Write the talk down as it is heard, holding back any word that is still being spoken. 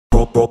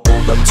Roll up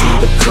to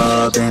the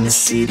club and the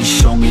city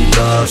show me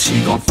love.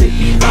 She gon' fit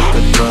me like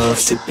a glove,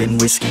 sipping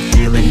whiskey,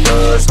 feeling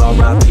buzzed.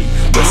 R.I.P.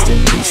 Rest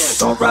in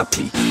peace.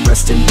 R.I.P.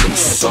 Rest in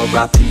peace.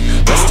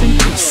 R.I.P. Rest in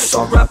peace.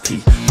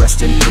 R.I.P.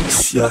 Rest in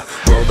peace. Yeah.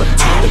 Roll up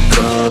to the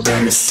club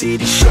and the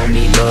city show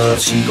me love.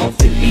 She gon'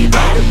 fit me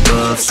like a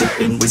glove,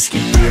 sipping whiskey,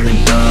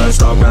 feeling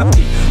buzzed. R.I.P.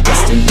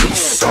 Rest in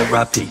peace.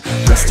 R.I.P.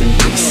 Rest in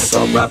peace.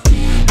 R.I.P.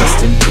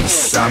 Rest in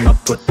peace. I'ma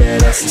put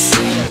that ass to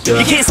sleep. Yeah.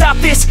 You can't stop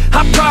this,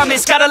 I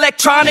promise. Got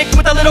electronic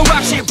with a little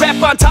rock shit. Rap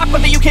on top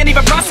of it, you can't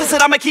even process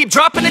it. I'ma keep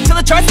dropping it till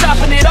the charts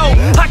stopping it. Oh,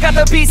 I got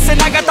the beats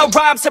and I got the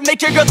rhymes to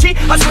make your girl cheat.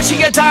 I'm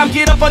switching a dime,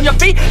 get up on your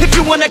feet if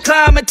you wanna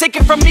climb and take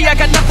it from me. I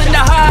got nothing to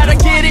hide, I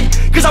get it,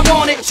 cause I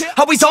want it.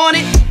 Always on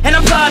it, and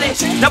I'm plotting.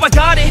 Now I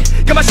got it,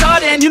 got my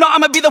shot in. You know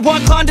I'ma be the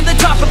one climbing to the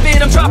top of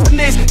it. I'm dropping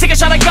this, take a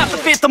shot, I got the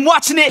fifth. I'm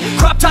watching it,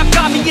 crop top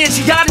got me in.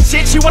 She got it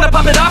shit, she wanna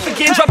pop it off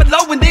again. Drop it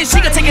low and then she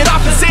can take it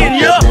off and sin,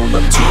 yeah. Roll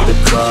up to the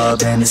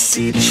club and the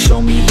city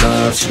show me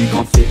love. She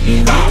gon' fit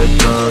me like a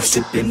glove,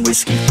 sipping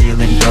whiskey,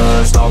 feeling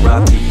buzzed.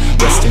 R.I.P.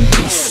 Rest in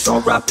peace.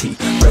 R.I.P.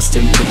 Rest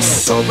in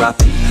peace.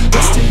 R.I.P.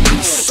 Rest in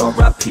peace.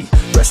 R.I.P.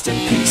 Rest in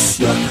peace.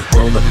 Yeah.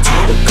 Roll up to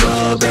the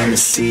club and the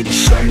city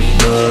show me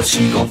love.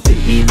 She gon' fit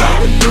me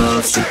like a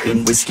glove,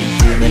 sipping whiskey,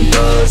 feeling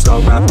buzzed.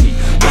 R.I.P.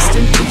 Rest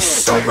in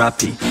peace.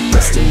 R.I.P.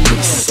 Rest in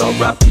peace.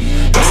 R.I.P.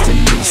 Rest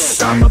in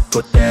peace. I'ma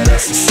put that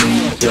ass to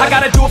sleep. Yeah. I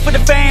gotta do it for the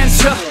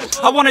fans, yeah.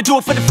 I wanna do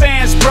it for the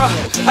fans, bruh.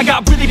 I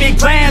got really big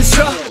plans,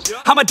 yeah.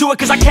 I'ma do it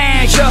cause I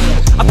can, yeah.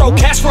 I throw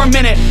cash for a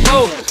minute,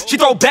 oh. She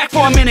throw back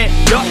for a minute,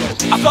 yeah.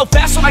 I flow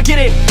fast when I get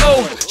it,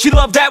 oh. She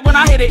love that when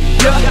I hit it,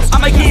 yeah.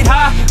 I'ma get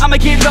high, I'ma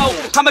get low.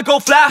 I'ma go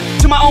fly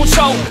to my own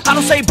show. I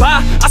don't say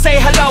bye, I say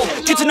hello.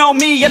 Get to know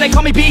me, yeah, they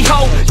call me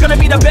B-Ho. Gonna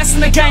be the best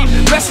in the game,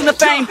 rest in the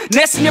fame.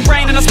 Nest in your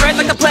brain and I spread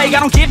like the plague. I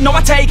don't give, no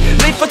I take.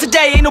 Live for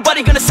today, ain't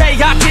nobody gonna say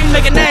I didn't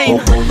make a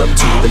name. Roll up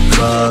to the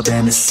club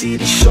and the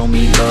city show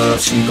me love.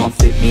 She gon'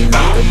 fit me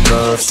like a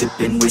glove,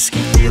 sipping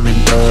whiskey, feeling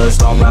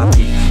buzzed.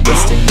 R.I.P.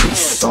 Rest in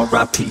peace.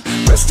 R.I.P.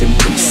 Rest in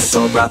peace.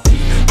 R.I.P.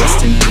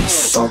 Rest in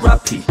peace.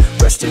 R.I.P.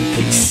 Rest in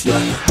peace. Yeah.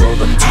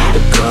 Roll up to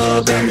the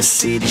club and the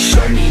city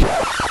show me.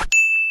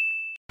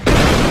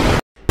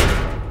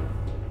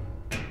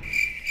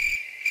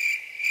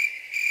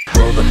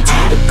 Roll up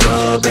to the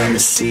club and the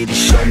city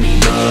show me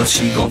love.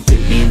 She gon' fit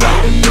me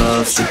like a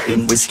glove,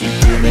 sipping whiskey,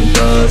 feeling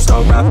buzzed.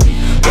 R.I.P.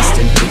 Rest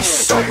in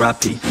peace.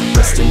 R.I.P.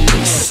 Rest in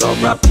peace.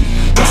 R.I.P.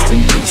 Rest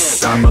in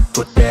peace. I'ma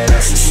put that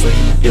ass to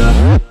sleep.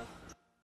 Yeah.